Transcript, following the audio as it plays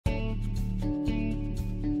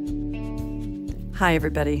Hi,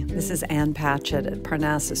 everybody. This is Ann Patchett at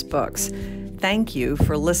Parnassus Books. Thank you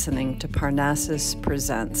for listening to Parnassus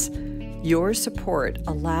Presents. Your support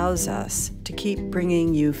allows us to keep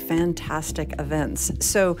bringing you fantastic events.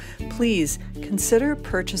 So please consider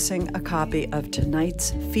purchasing a copy of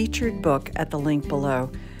tonight's featured book at the link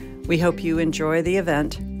below. We hope you enjoy the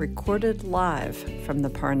event, recorded live from the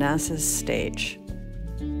Parnassus stage.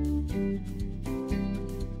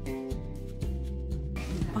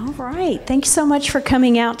 All right, thank you so much for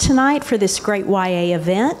coming out tonight for this great YA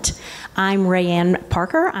event. I'm Rayanne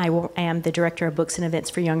Parker. I am the Director of Books and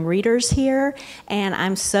Events for Young Readers here, and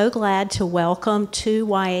I'm so glad to welcome two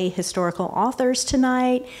YA historical authors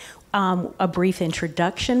tonight. A brief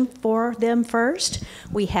introduction for them first.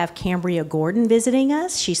 We have Cambria Gordon visiting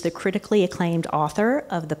us. She's the critically acclaimed author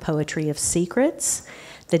of The Poetry of Secrets,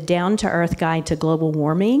 The Down-to-Earth Guide to Global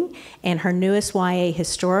Warming, and her newest YA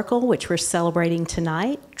historical, which we're celebrating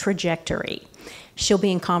tonight, Trajectory. She'll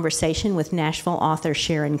be in conversation with Nashville author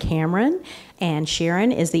Sharon Cameron, and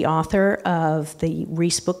Sharon is the author of the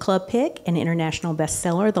Reese Book Club pick, an international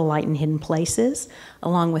bestseller, The Light in Hidden Places,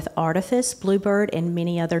 along with Artifice, Bluebird, and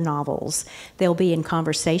many other novels. They'll be in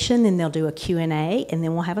conversation, then they'll do a Q&A, and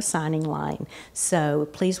then we'll have a signing line. So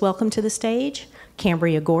please welcome to the stage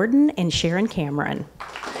Cambria Gordon and Sharon Cameron.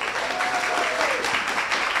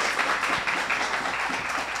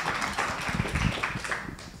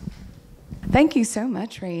 Thank you so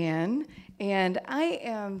much, Rayanne. And I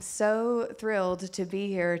am so thrilled to be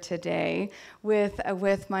here today with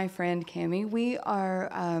my friend Cami. We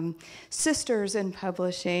are sisters in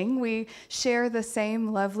publishing. We share the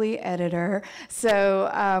same lovely editor.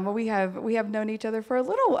 So we have known each other for a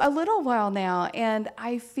little while now, and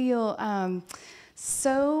I feel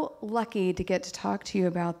so lucky to get to talk to you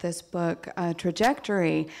about this book,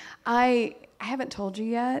 Trajectory. I haven't told you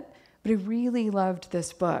yet, but I really loved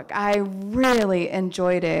this book. I really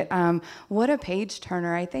enjoyed it. What a page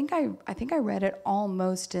turner! I think I read it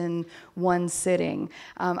almost in one sitting.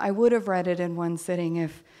 I would have read it in one sitting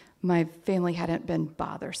if my family hadn't been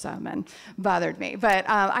bothersome and bothered me. But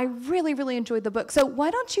I really enjoyed the book. So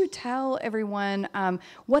why don't you tell everyone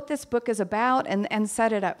what this book is about and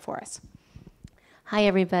set it up for us? Hi,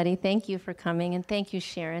 everybody. Thank you for coming, and thank you,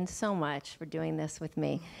 Sharon, so much for doing this with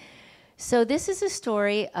me. So this is a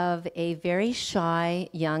story of a very shy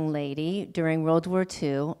young lady during World War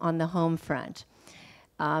II on the home front.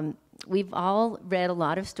 We've all read a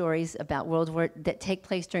lot of stories about that take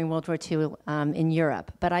place during World War II in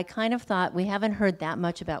Europe, but I kind of thought we haven't heard that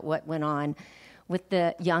much about what went on with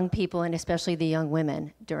the young people and especially the young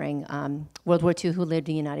women during World War II who lived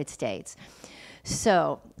in the United States.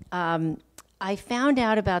 So I found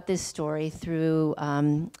out about this story through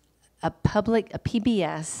a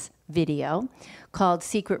PBS video called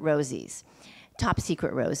Secret Rosies, Top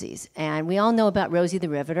Secret Rosies. And we all know about Rosie the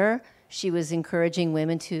Riveter. She was encouraging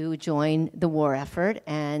women to join the war effort,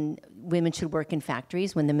 and women should work in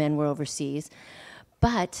factories when the men were overseas.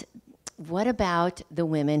 But what about the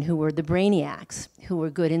women who were the brainiacs, who were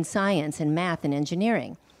good in science and math and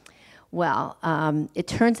engineering? Well, it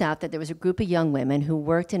turns out that there was a group of young women who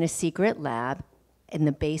worked in a secret lab in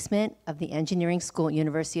the basement of the engineering school at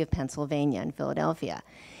University of Pennsylvania in Philadelphia.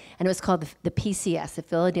 And it was called the PCS, the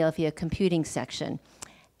Philadelphia Computing Section.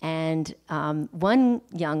 And one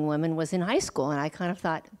young woman was in high school, and I kind of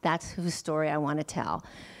thought, that's whose story I want to tell.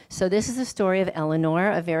 So this is the story of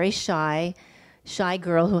Eleanor, a very shy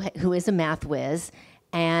girl who is a math whiz,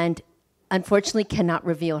 and unfortunately cannot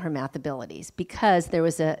reveal her math abilities because there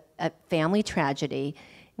was a family tragedy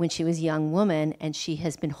when she was a young woman, and she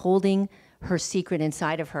has been holding her secret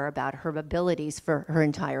inside of her about her abilities for her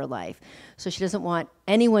entire life. So she doesn't want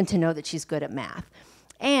anyone to know that she's good at math.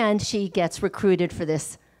 And she gets recruited for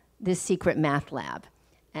this secret math lab.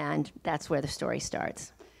 And that's where the story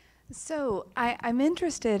starts. So I'm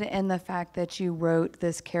interested in the fact that you wrote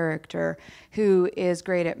this character who is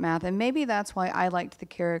great at math, and maybe that's why I liked the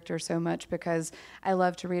character so much, because I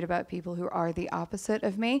love to read about people who are the opposite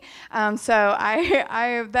of me. So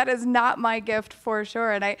that is not my gift for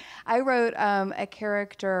sure, and I wrote a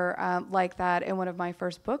character like that in one of my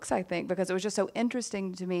first books, I think, because it was just so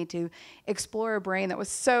interesting to me to explore a brain that was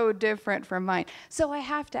so different from mine. So I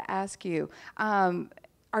have to ask you,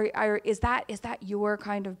 is that your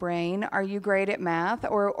kind of brain? Are you great at math,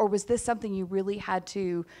 or was this something you really had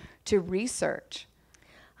to research?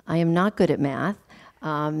 I am not good at math.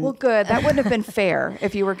 Well, good. That wouldn't have been fair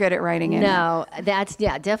if you were good at writing it. No, that's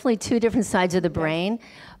definitely two different sides of the brain.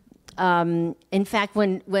 In fact,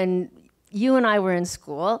 when you and I were in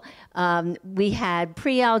school, we had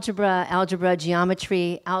pre-algebra, algebra,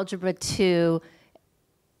 geometry, algebra 2,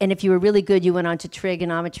 And if you were really good, you went on to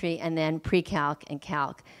trigonometry and then pre-calc and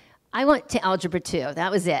calc. I went to algebra 2.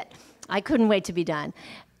 That was it. I couldn't wait to be done.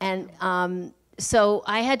 And so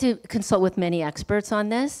I had to consult with many experts on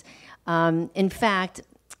this. In fact,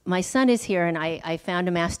 my son is here, and I found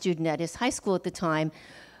a math student at his high school at the time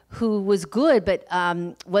who was good, but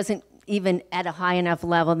wasn't even at a high enough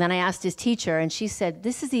level. And then I asked his teacher, and she said,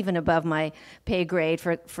 this is even above my pay grade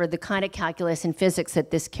for the kind of calculus and physics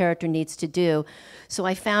that this character needs to do. So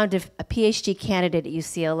I found a PhD candidate at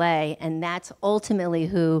UCLA, and that's ultimately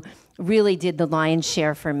who really did the lion's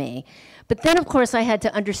share for me. But then, of course, I had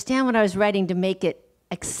to understand what I was writing to make it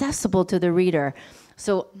accessible to the reader.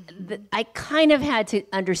 So I kind of had to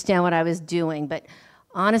understand what I was doing, but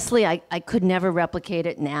honestly, I could never replicate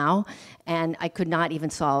it now, and I could not even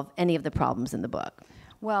solve any of the problems in the book.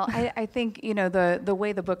 Well, I think, you know, the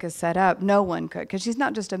way the book is set up, no one could, because she's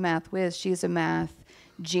not just a math whiz, she's a math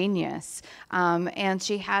genius. And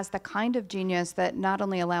she has the kind of genius that not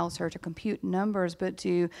only allows her to compute numbers, but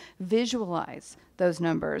to visualize those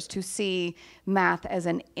numbers, to see math as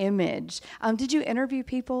an image. Did you interview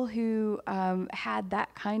people who had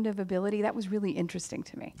that kind of ability? That was really interesting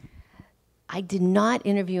to me. I did not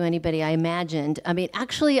interview anybody I imagined. I mean,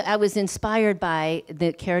 actually, I was inspired by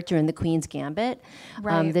the character in The Queen's Gambit,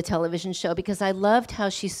 right. The television show, because I loved how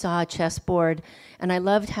she saw a chessboard, and I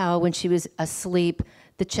loved how when she was asleep,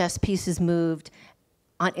 the chess pieces moved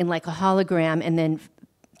in like a hologram and then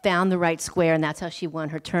found the right square, and that's how she won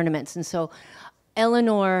her tournaments. And so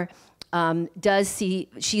Eleanor does see,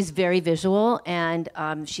 she's very visual, and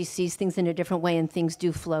she sees things in a different way, and things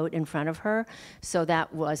do float in front of her. So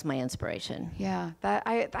that was my inspiration. Yeah, that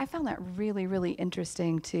I found that really, really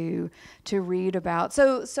interesting to read about.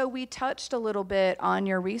 So we touched a little bit on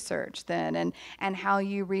your research then, and how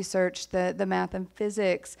you researched the math and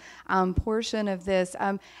physics portion of this.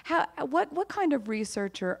 What kind of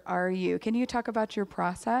researcher are you? Can you talk about your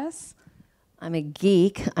process? I'm a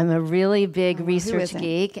geek. I'm a really big research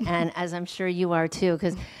geek, and as I'm sure you are too,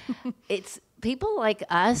 because it's people like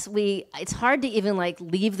us, it's hard to even like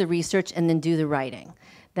leave the research and then do the writing.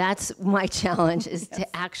 That's my challenge, is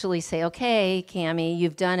to actually say, okay, Cammie,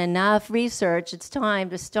 you've done enough research, it's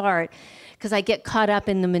time to start, because I get caught up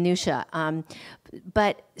in the minutia.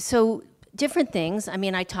 But so different things. I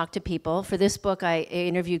mean, I talk to people. For this book, I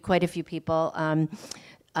interviewed quite a few people.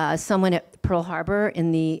 Someone at Pearl Harbor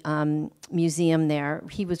in the museum there,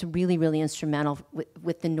 he was really, really instrumental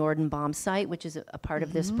with the Norden bomb site, which is a part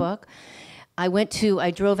of this book. I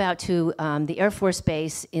drove out to the Air Force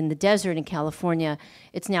Base in the desert in California.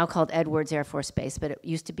 It's now called Edwards Air Force Base, but it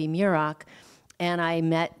used to be Muroc. And I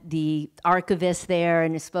met the archivists there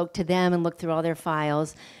and spoke to them and looked through all their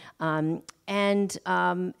files. And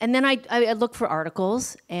then I looked for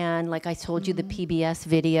articles, and like I told you, the PBS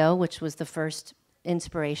video, which was the first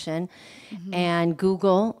inspiration, and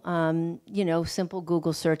Google, simple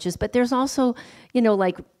Google searches. But there's also,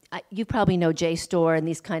 like you probably know JSTOR and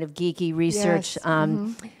these kind of geeky research,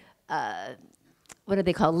 what do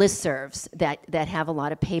they call, listservs that have a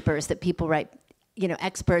lot of papers that people write,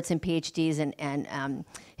 experts and PhDs and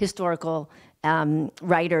historical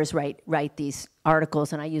writers write these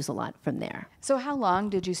articles, and I use a lot from there. So how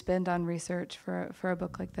long did you spend on research for a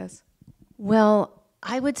book like this? Well,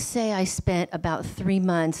 I would say I spent about 3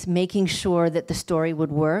 months making sure that the story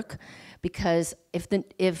would work, because if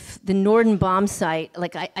the Norden bomb site,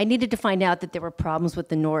 like I needed to find out that there were problems with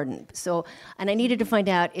the Norden. And I needed to find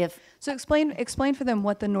out if... So explain for them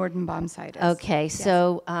what the Norden bomb site is. Okay, yes.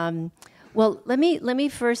 So, well, let me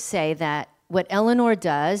first say that what Eleanor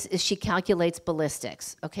does is she calculates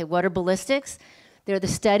ballistics. Okay, what are ballistics? They're the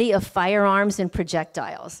study of firearms and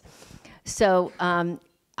projectiles. So,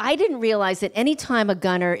 I didn't realize that any time a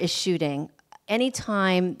gunner is shooting, any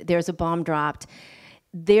time there's a bomb dropped,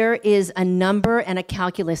 there is a number and a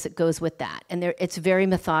calculus that goes with that. And it's very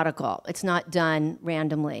methodical. It's not done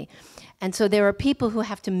randomly. And so there are people who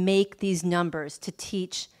have to make these numbers to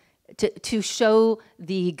teach, to show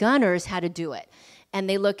the gunners how to do it. And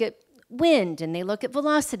they look at wind, and they look at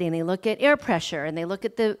velocity, and they look at air pressure, and they look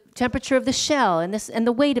at the temperature of the shell and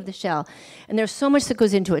the weight of the shell. And there's so much that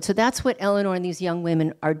goes into it. So that's what Eleanor and these young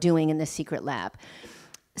women are doing in this secret lab.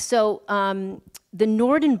 So the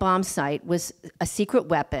Norden bomb site was a secret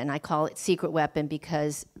weapon. I call it secret weapon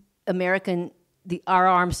because our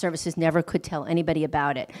armed services never could tell anybody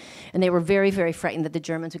about it. And they were very, very frightened that the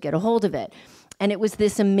Germans would get a hold of it. And it was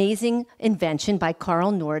this amazing invention by Carl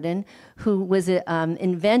Norden, who was an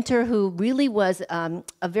inventor who really was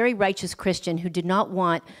a very righteous Christian who did not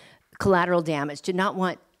want collateral damage, did not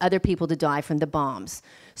want other people to die from the bombs.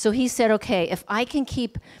 So he said, okay, if I can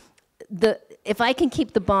keep if I can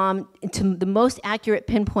keep the bomb to the most accurate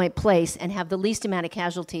pinpoint place and have the least amount of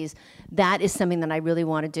casualties, that is something that I really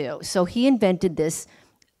want to do. So he invented this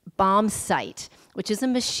bomb sight, which is a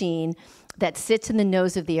machine that sits in the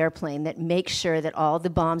nose of the airplane that makes sure that all the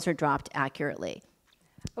bombs are dropped accurately.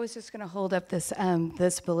 I was just going to hold up this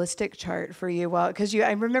this ballistic chart for you, because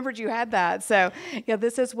I remembered you had that. So yeah,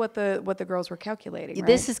 this is what the girls were calculating. Right?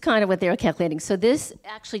 This is kind of what they were calculating. So this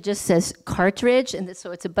actually just says cartridge, and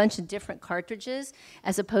so it's a bunch of different cartridges,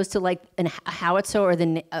 as opposed to like a howitzer or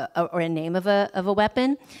a name of a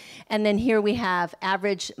weapon. And then here we have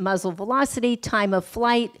average muzzle velocity, time of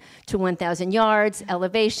flight to 1,000 yards,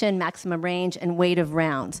 elevation, maximum range, and weight of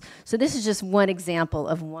rounds. So this is just one example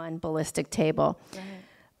of one ballistic table. Right.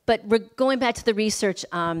 But going back to the research,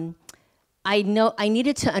 I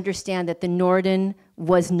needed to understand that the Norden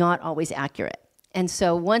was not always accurate. And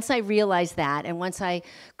so once I realized that, and once I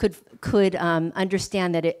could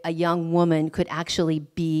understand that a young woman could actually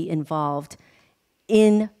be involved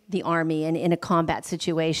in the Army and in a combat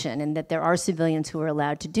situation, and that there are civilians who are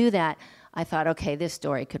allowed to do that, I thought, okay, this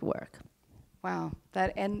story could work. Wow,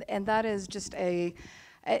 and that is just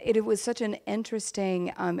it was such an interesting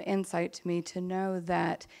insight to me to know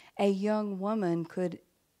that a young woman could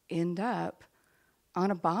end up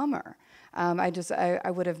on a bomber. I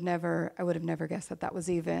would have never guessed that was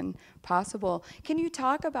even possible. Can you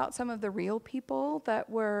talk about some of the real people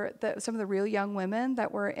some of the real young women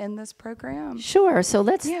that were in this program? Sure. So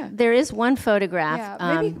there is one photograph.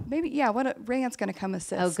 Yeah, maybe. Rayanne's going to come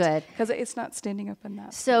assist. Oh, good. Because it's not standing up in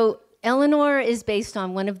that. So Eleanor is based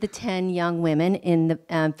on one of the 10 young women in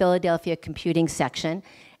the Philadelphia computing section.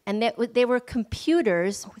 And they were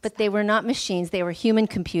computers, but they were not machines. They were human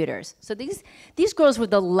computers. So these girls were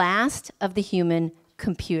the last of the human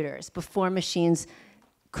computers before machines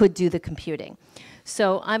could do the computing.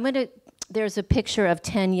 So there's a picture of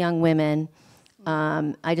 10 young women.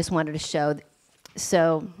 I just wanted to show.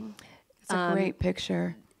 So it's a great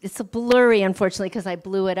picture. It's a blurry, unfortunately, because I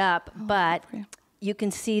blew it up. But you can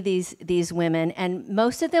see these women, and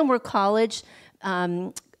most of them were college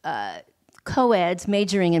co-eds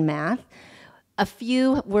majoring in math. A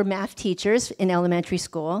few were math teachers in elementary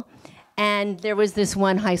school, and there was this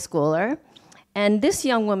one high schooler. And this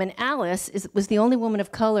young woman, Alice, was the only woman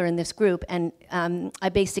of color in this group, and I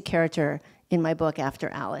based a character in my book after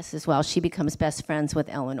Alice as well. She becomes best friends with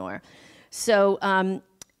Eleanor. So, and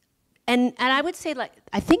I would say,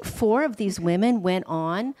 I think 4 of these women went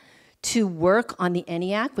on to work on the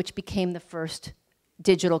ENIAC, which became the first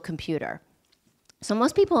digital computer. So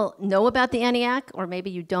most people know about the ENIAC, or maybe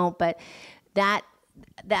you don't, but the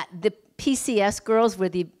PCS girls were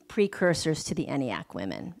the precursors to the ENIAC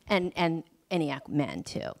women, and ENIAC men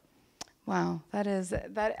too. Wow,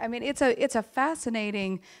 I mean, it's a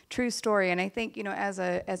fascinating true story, and I think, as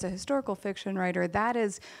a historical fiction writer, that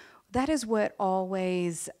is what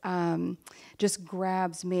always just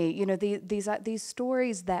grabs me. These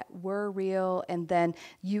stories that were real, and then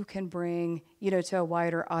you can bring to a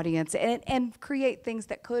wider audience and create things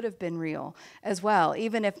that could have been real as well,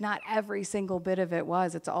 even if not every single bit of it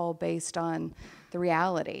was. It's all based on the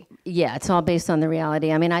reality. Yeah, it's all based on the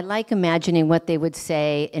reality. I mean, I like imagining what they would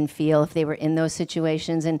say and feel if they were in those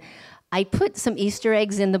situations, and I put some Easter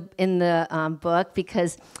eggs in the book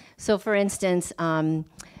because, so for instance.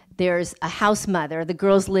 There's a house mother. The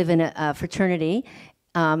girls live in a fraternity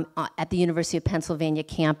at the University of Pennsylvania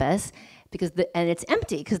campus, and it's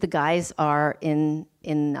empty because the guys are in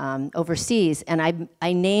overseas. And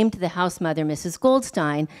I named the house mother Mrs.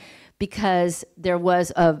 Goldstein because there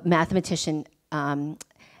was a mathematician,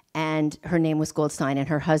 and her name was Goldstein, and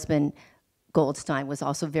her husband Goldstein was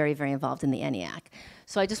also very, very involved in the ENIAC.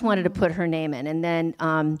 So I just wanted to put her name in, and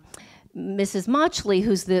then. Mrs. Mochley,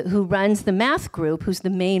 who runs the math group, who's the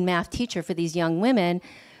main math teacher for these young women,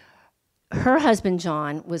 her husband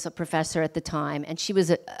John was a professor at the time, and she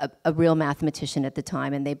was a real mathematician at the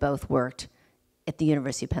time, and they both worked at the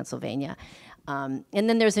University of Pennsylvania. And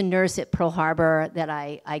then there's a nurse at Pearl Harbor that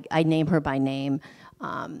I name her by name.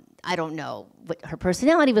 I don't know what her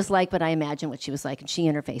personality was like, but I imagine what she was like, and she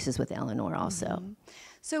interfaces with Eleanor also. Mm-hmm.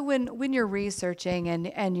 So when you're researching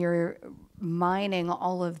and you're mining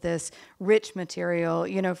all of this rich material,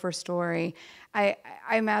 for story, I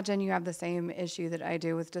imagine you have the same issue that I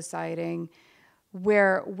do with deciding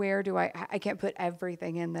where do I can't put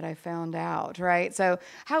everything in that I found out, right? So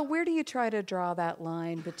where do you try to draw that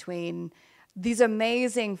line between these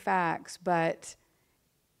amazing facts, but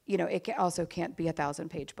it also can't be a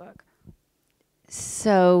 1,000-page book?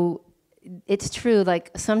 So it's true,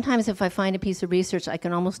 sometimes if I find a piece of research, I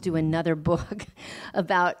can almost do another book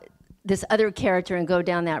about this other character and go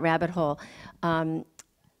down that rabbit hole.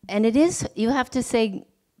 it is, you have to say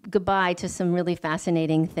goodbye to some really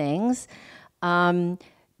fascinating things.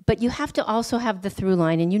 But you have to also have the through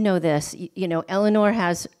line, and you know this. You know, Eleanor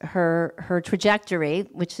has her trajectory,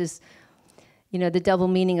 which is, you know, the double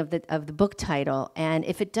meaning of the book title. And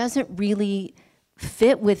if it doesn't really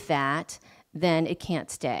fit with that, then it can't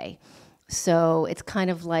stay. So it's kind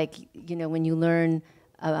of like, you know, when you learn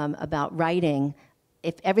about writing,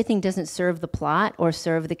 if everything doesn't serve the plot or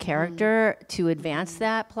serve the character to advance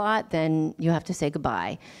that plot, then you have to say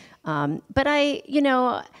goodbye. But I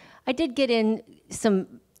did get in some,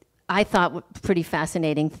 I thought, pretty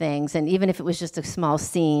fascinating things, and even if it was just a small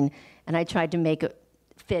scene, and I tried to make it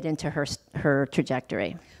fit into her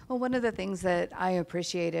trajectory. Well, one of the things that I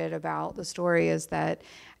appreciated about the story is that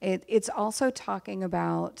it's also talking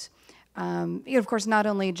about, of course, not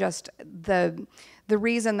only just the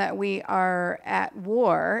reason that we are at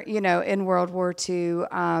war, you know, in World War II,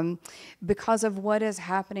 because of what is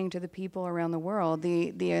happening to the people around the world,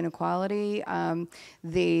 the inequality,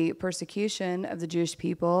 the persecution of the Jewish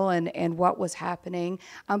people, and what was happening,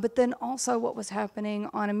 but then also what was happening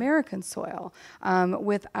on American soil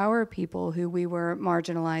with our people who we were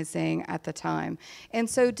marginalizing at the time. And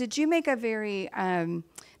so did you make a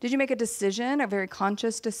decision, a very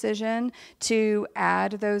conscious decision, to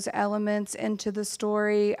add those elements into the story,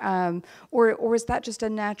 or was that just a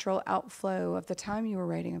natural outflow of the time you were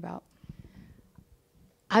writing about?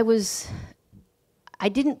 I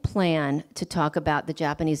didn't plan to talk about the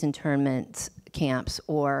Japanese internment camps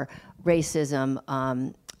or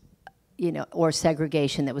racism, you know, or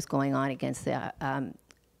segregation that was going on against the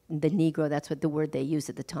Negro. That's what the word they used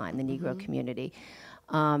at the time, the Negro community.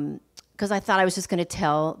 Because I thought I was just going to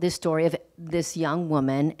tell this story of this young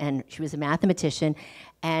woman, and she was a mathematician,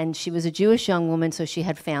 and she was a Jewish young woman, so she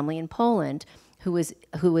had family in Poland who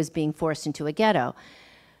was being forced into a ghetto.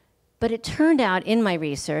 But it turned out in my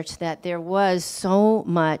research that there was so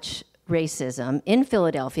much racism in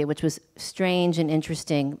Philadelphia, which was strange and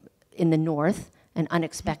interesting in the North and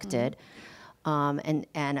unexpected, and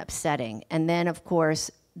upsetting. And then, of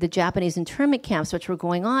course, the Japanese internment camps, which were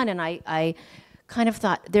going on, and I kind of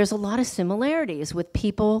thought there's a lot of similarities with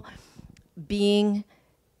people being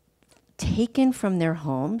taken from their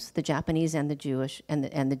homes, the Japanese and the Jewish and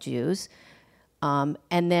the Jews, and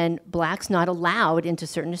then blacks not allowed into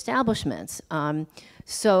certain establishments.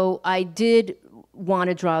 So I did want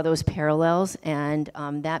to draw those parallels, and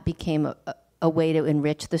that became a way to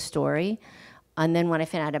enrich the story. And then when I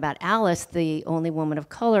found out about Alice, the only woman of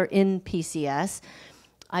color in PCS,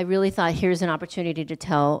 I really thought, here's an opportunity to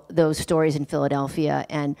tell those stories in Philadelphia.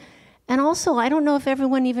 And also, I don't know if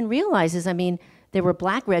everyone even realizes, I mean, there were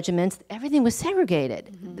black regiments, everything was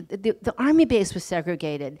segregated. The army base was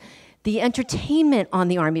segregated. The entertainment on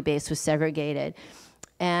the army base was segregated.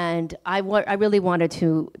 And I really wanted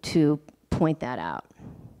to point that out.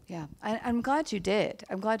 Yeah, I'm glad you did.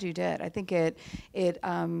 I'm glad you did. I think it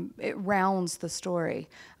rounds the story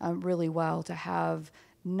really well to have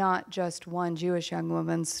not just one Jewish young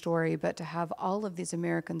woman's story, but to have all of these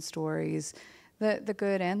American stories, the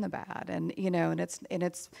good and the bad, and you know, and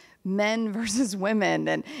it's men versus women,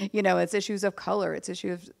 and you know, it's issues of color, it's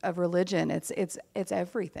issues of religion, it's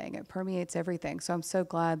everything. It permeates everything. So I'm so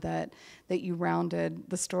glad that you rounded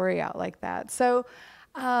the story out like that. So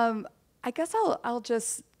I guess I'll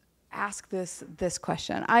just ask this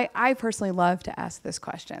question. I personally love to ask this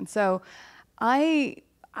question. So I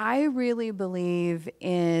really believe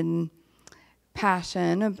in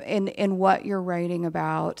passion, in what you're writing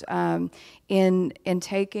about, in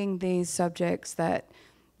taking these subjects that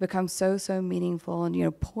become so meaningful, and you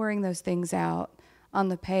know, pouring those things out on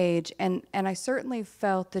the page. And I certainly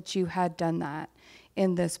felt that you had done that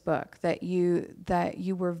in this book, that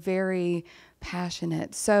you were very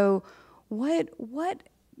passionate. So what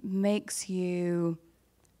makes you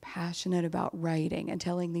passionate about writing and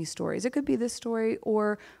telling these stories? It could be this story,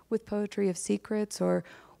 or with Poetry of Secrets, or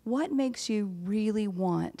what makes you really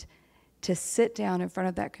want to sit down in front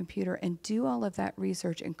of that computer and do all of that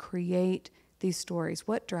research and create these stories?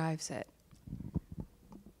 What drives it?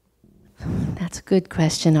 That's a good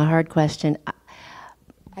question, a hard question.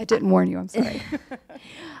 I didn't warn you, I'm sorry.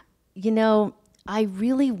 You know, I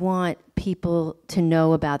really want people to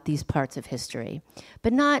know about these parts of history,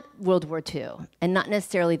 but not World War II, and not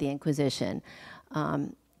necessarily the Inquisition,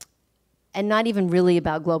 and not even really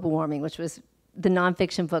about global warming, which was the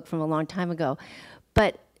nonfiction book from a long time ago,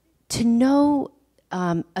 but to know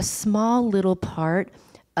a small little part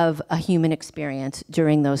of a human experience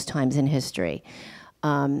during those times in history.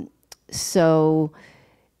 So,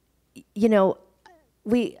 you know,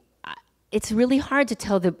 it's really hard to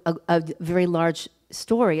tell a very large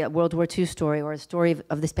story, a World War II story, or a story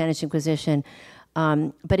of the Spanish Inquisition.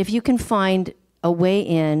 But if you can find a way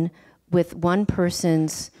in with one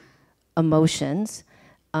person's emotions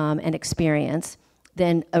and experience,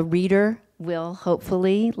 then a reader will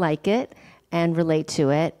hopefully like it and relate to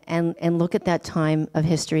it and look at that time of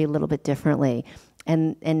history a little bit differently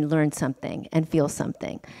and learn something and feel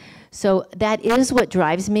something. So that is what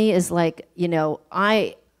drives me, is like, you know,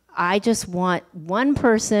 I just want one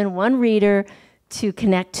person, one reader to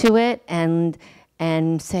connect to it and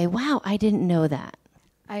say, wow, I didn't know that.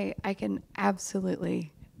 I can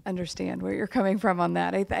absolutely understand where you're coming from on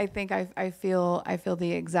that. I think I feel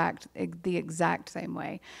the exact same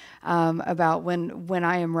way about when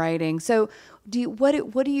I am writing. So what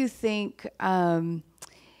do you think?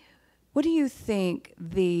 What do you think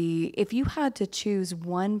if you had to choose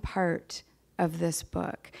one part of this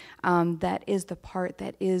book that is the part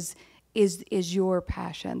that is your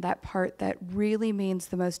passion, that part that really means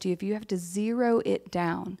the most to you, if you have to zero it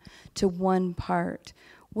down to one part,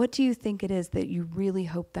 what do you think it is that you really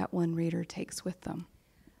hope that one reader takes with them?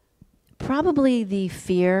 Probably the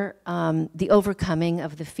fear, the overcoming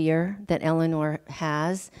of the fear that Eleanor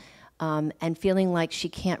has, and feeling like she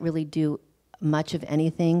can't really do much of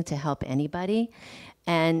anything to help anybody.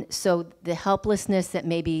 And so the helplessness that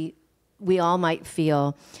maybe we all might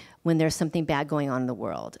feel when there's something bad going on in the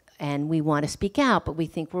world. And we want to speak out, but we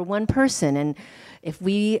think we're one person. And if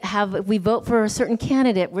we vote for a certain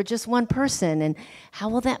candidate, we're just one person. And how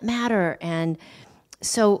will that matter? And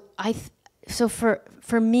so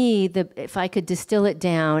for me, if I could distill it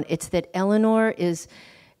down, it's that Eleanor is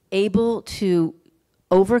able to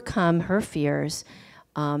overcome her fears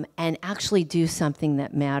and actually do something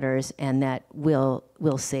that matters and that will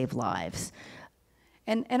save lives.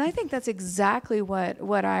 And I think that's exactly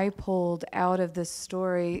what I pulled out of this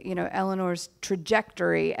story. You know, Eleanor's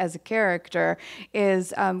trajectory as a character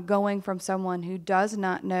is going from someone who does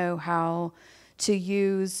not know how to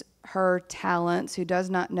use her talents, who does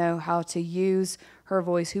not know how to use her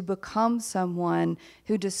voice, who becomes someone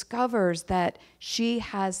who discovers that she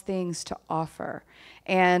has things to offer.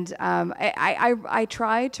 And I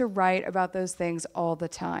try to write about those things all the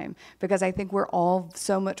time, because I think we're all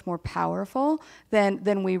so much more powerful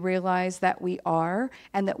than we realize that we are,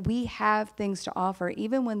 and that we have things to offer,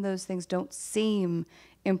 even when those things don't seem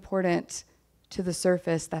important to the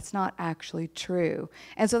surface. That's not actually true.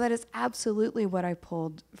 And so that is absolutely what I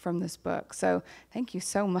pulled from this book. So thank you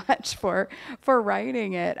so much for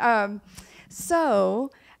writing it. So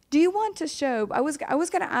do you want to show, I was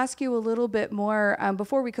going to ask you a little bit more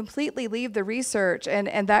before we completely leave the research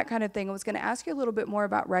and that kind of thing. I was going to ask you a little bit more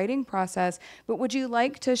about writing process, but would you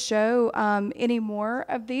like to show any more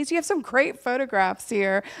of these? You have some great photographs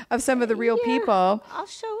here of some of the real people. I'll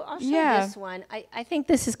show this one. I think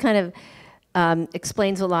this is kind of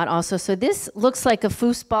explains a lot also. So this looks like a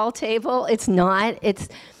foosball table. It's not.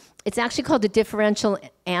 It's actually called a differential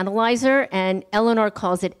analyzer, and Eleanor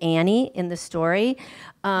calls it Annie in the story.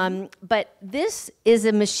 But this is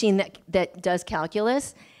a machine that does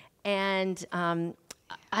calculus, and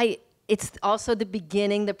it's also the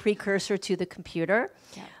beginning, the precursor to the computer.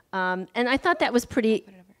 Yeah. And I thought that was pretty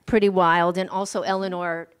wild, and also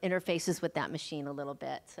Eleanor interfaces with that machine a little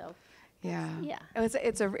bit. So. Yeah.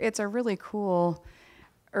 It's a really cool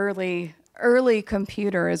early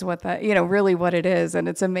computer is what that, really what it is. And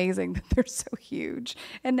it's amazing that they're so huge.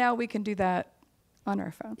 And now we can do that on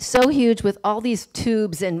our phone. So huge, with all these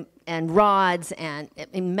tubes and rods and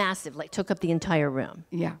massive, like took up the entire room.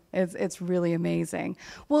 Yeah, it's really amazing.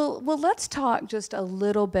 Well, let's talk just a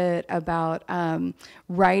little bit about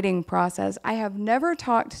writing process. I have never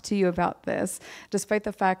talked to you about this, despite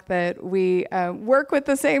the fact that we work with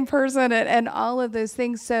the same person and all of those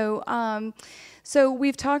things. So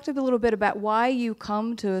we've talked a little bit about why you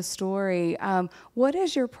come to a story. What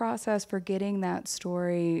is your process for getting that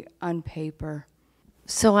story on paper?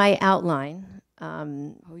 So I outline.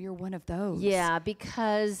 You're one of those. Yeah,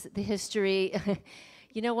 because the history,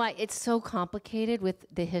 you know what? It's so complicated with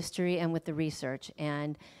the history and with the research,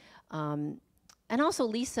 and also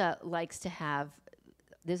Lisa likes to have.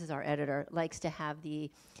 This is our editor. Likes to have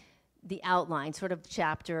the outline, sort of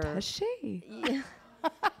chapter. Does she? Yeah.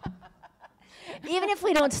 Even if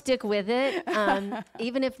we don't stick with it,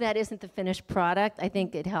 even if that isn't the finished product, I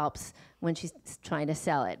think it helps when she's trying to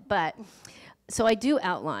sell it. But so I do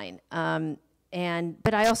outline.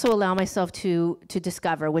 But I also allow myself to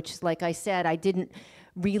discover, which, like I said, I didn't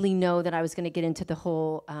really know that I was going to get into the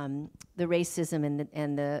whole the racism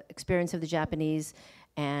and the experience of the Japanese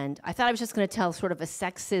And I thought I was just going to tell sort of a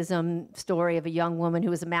sexism story of a young woman who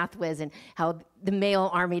was a math whiz and how the male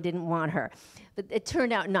army didn't want her. But it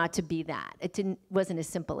turned out not to be that. Wasn't as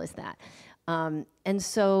simple as that. I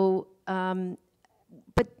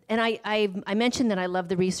mentioned that I love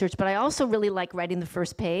the research, but I also really like writing the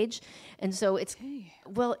first page. And so it's,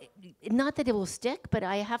 well, not that it will stick, but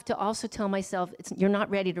I have to also tell myself, you're not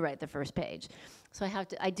ready to write the first page. So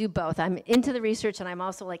I do both. I'm into the research, and I'm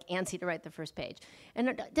also like antsy to write the first page. And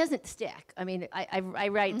it doesn't stick. I mean, I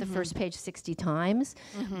write the first page 60 times,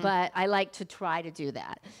 but I like to try to do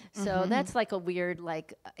that. So that's like a weird,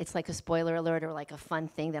 it's like a spoiler alert or like a fun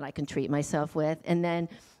thing that I can treat myself with. And then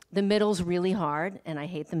the middle's really hard, and I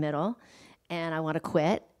hate the middle, and I want to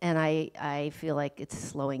quit, and I feel like it's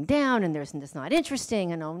slowing down, and it's not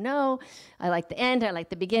interesting, and oh no, I like the end, I like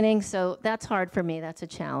the beginning, so that's hard for me, that's a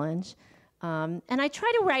challenge. And I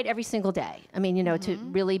try to write every single day. I mean, to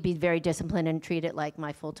really be very disciplined and treat it like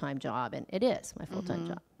my full-time job, and it is my full-time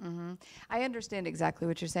job. I understand exactly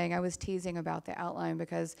what you're saying. I was teasing about the outline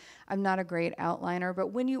because I'm not a great outliner, but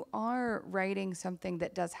when you are writing something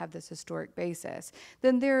that does have this historic basis,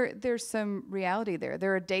 then there's some reality there.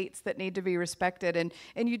 There are dates that need to be respected, and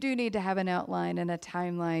you do need to have an outline and a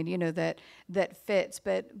timeline, that fits.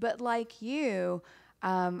 But like you,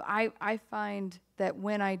 I find that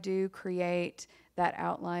when I do create that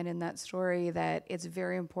outline and that story, that it's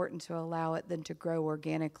very important to allow it then to grow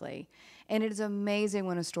organically. And it is amazing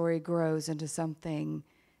when a story grows into something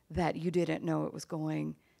that you didn't know it was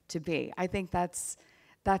going to be. I think that's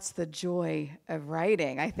the joy of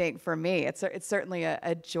writing. I think for me, it's certainly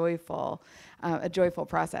a joyful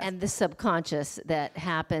process. And the subconscious that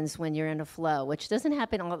happens when you're in a flow, which doesn't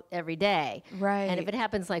happen every day. Right. And if it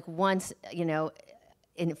happens like once,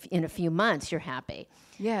 in a few months, you're happy.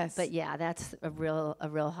 Yes. But yeah, that's a real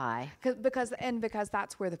high. Because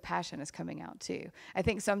that's where the passion is coming out too. I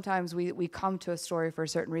think sometimes we come to a story for a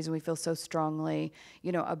certain reason. We feel so strongly,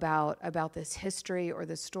 about this history or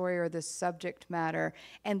this story or this subject matter.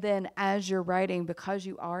 And then as you're writing, because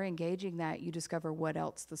you are engaging that, you discover what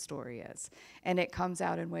else the story is. And it comes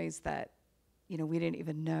out in ways that, we didn't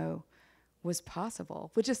even know was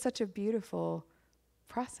possible, which is such a beautiful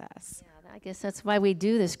process. Yeah, I guess that's why we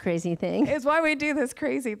do this crazy thing. It's why we do this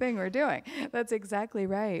crazy thing we're doing. That's exactly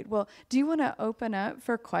right. Well, do you want to open up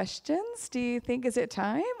for questions? Do you think, is it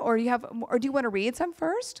time? Or do you want to read some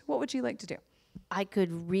first? What would you like to do? I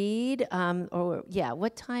could read,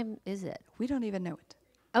 what time is it? We don't even know it.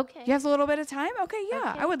 Okay. You have a little bit of time? Okay,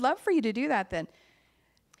 yeah. Okay. I would love for you to do that then.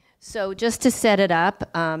 So just to set it up,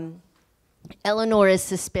 Eleanor is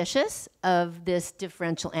suspicious of this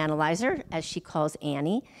differential analyzer, as she calls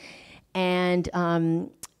Annie. And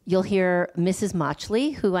you'll hear Mrs.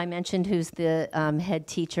 Mochley, who I mentioned, who's the head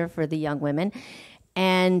teacher for the young women.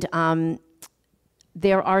 And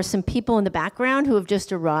there are some people in the background who have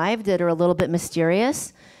just arrived that are a little bit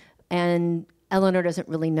mysterious. And Eleanor doesn't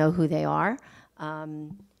really know who they are.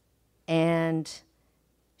 And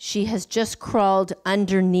she has just crawled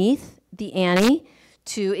underneath the Annie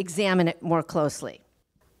to examine it more closely.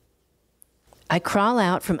 I crawl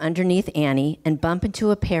out from underneath Annie and bump into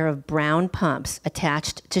a pair of brown pumps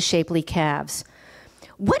attached to shapely calves.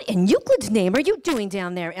 "What in Euclid's name are you doing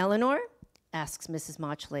down there, Eleanor?" asks Mrs.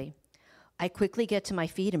 Mochley. I quickly get to my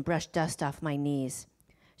feet and brush dust off my knees.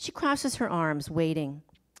 She crosses her arms, waiting.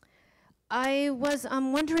 "I was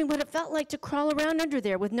wondering what it felt like to crawl around under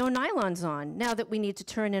there with no nylons on, now that we need to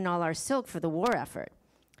turn in all our silk for the war effort."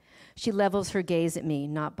 She levels her gaze at me,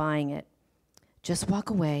 not buying it. "Just walk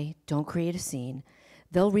away. Don't create a scene.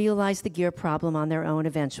 They'll realize the gear problem on their own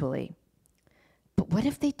eventually." "But what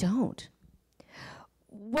if they don't?"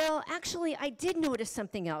 "Well, actually, I did notice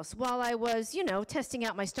something else while I was, testing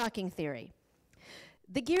out my stocking theory.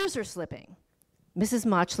 The gears are slipping." Mrs.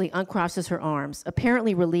 Mochley uncrosses her arms,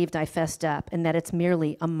 apparently relieved I fessed up and that it's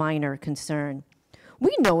merely a minor concern.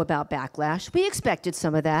 "We know about backlash. We expected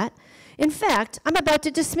some of that. In fact, I'm about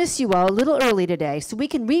to dismiss you all a little early today so we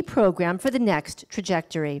can reprogram for the next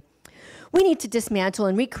trajectory. We need to dismantle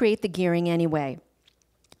and recreate the gearing anyway."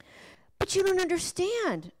 "But you don't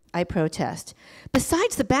understand," I protest.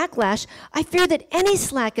 "Besides the backlash, I fear that any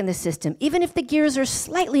slack in the system, even if the gears are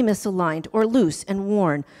slightly misaligned or loose and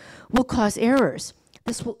worn, will cause errors.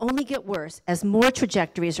 This will only get worse as more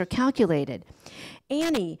trajectories are calculated.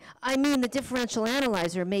 Annie, the differential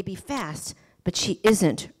analyzer may be fast, but she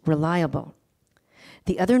isn't reliable."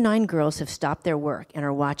 The other 9 girls have stopped their work and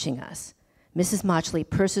are watching us. Mrs. Mochley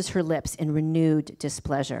purses her lips in renewed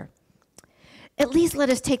displeasure. "At least let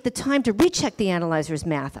us take the time to recheck the analyzer's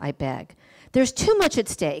math," I beg. "There's too much at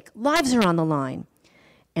stake. Lives are on the line."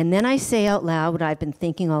 And then I say out loud what I've been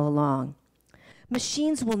thinking all along.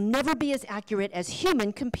 Machines will never be as accurate as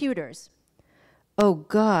human computers. Oh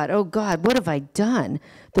God, what have I done?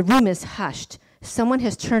 The room is hushed. Someone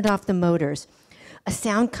has turned off the motors. A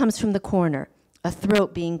sound comes from the corner, a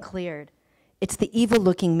throat being cleared. It's the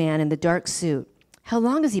evil-looking man in the dark suit. How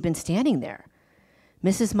long has he been standing there?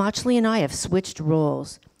 Mrs. Mochley and I have switched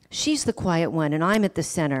roles. She's the quiet one, and I'm at the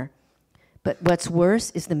center. But what's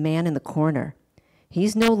worse is the man in the corner.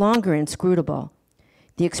 He's no longer inscrutable.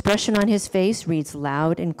 The expression on his face reads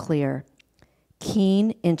loud and clear.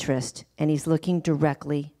 Keen interest, and he's looking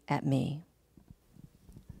directly at me.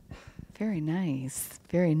 Very nice,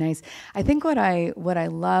 very nice. I think what I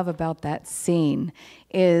love about that scene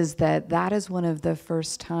is that is one of the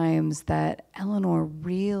first times that Eleanor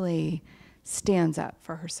really stands up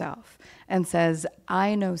for herself and says,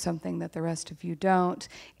 I know something that the rest of you don't,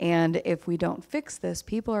 and if we don't fix this,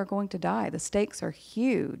 people are going to die. The stakes are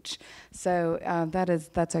huge. So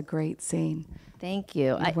that's a great scene. Thank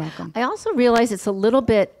you. You're welcome. I also realize it's a little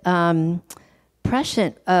bit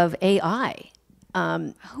prescient of AI.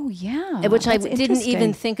 Oh, yeah. Which I didn't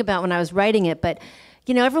even think about when I was writing it. But,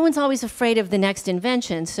 you know, everyone's always afraid of the next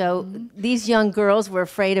invention. So these young girls were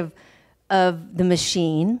afraid of the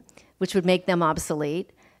machine, which would make them obsolete.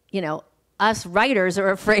 You know, us writers are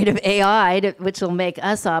afraid of AI, which will make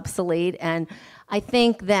us obsolete. And I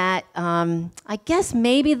think that, I guess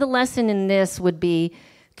maybe the lesson in this would be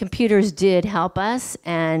computers did help us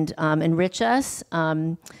and enrich us.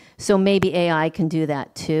 So maybe AI can do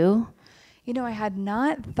that too. You know, I had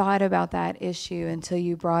not thought about that issue until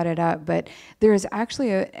you brought it up, but there is actually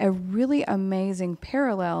a really amazing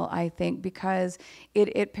parallel, I think, because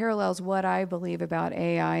it parallels what I believe about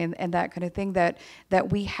AI and that kind of thing, that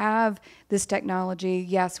we have this technology.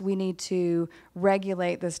 Yes, we need to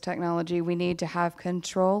regulate this technology. We need to have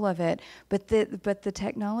control of it. But the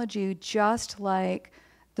technology, just like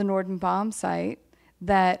the Norden bomb site,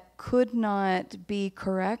 that could not be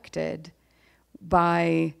corrected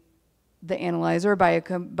by the analyzer, by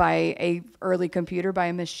a early computer, by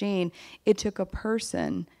a machine. It took a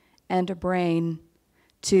person and a brain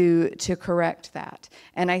to correct that.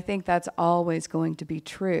 And I think that's always going to be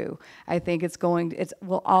true. I think it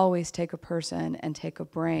will always take a person and take a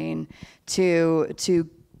brain to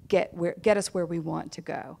get us where we want to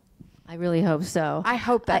go. I really hope so. I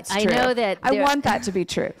hope that's true. I know that I want that to be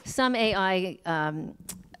true. Some AI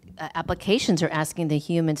applications are asking the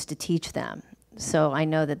humans to teach them. So I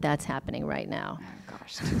know that that's happening right now. Oh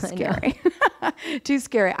gosh, too scary. Too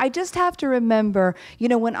scary. I just have to remember, you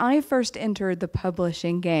know, when I first entered the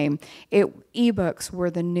publishing game, ebooks were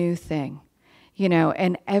the new thing. You know,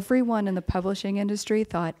 and everyone in the publishing industry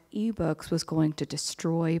thought ebooks was going to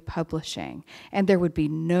destroy publishing and there would be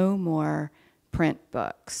no more print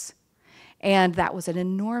books. And that was an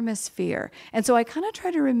enormous fear. And so I kind of try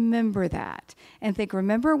to remember that and think,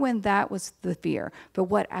 remember when that was the fear, but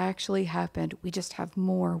what actually happened, we just have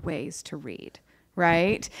more ways to read,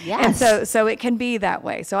 right? Yes. And so it can be that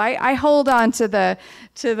way. So I hold on to the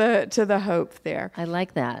hope there. I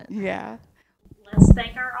like that. Yeah. Let's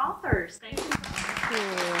thank our authors. Thank you.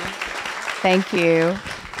 Thank you.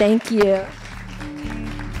 Thank you.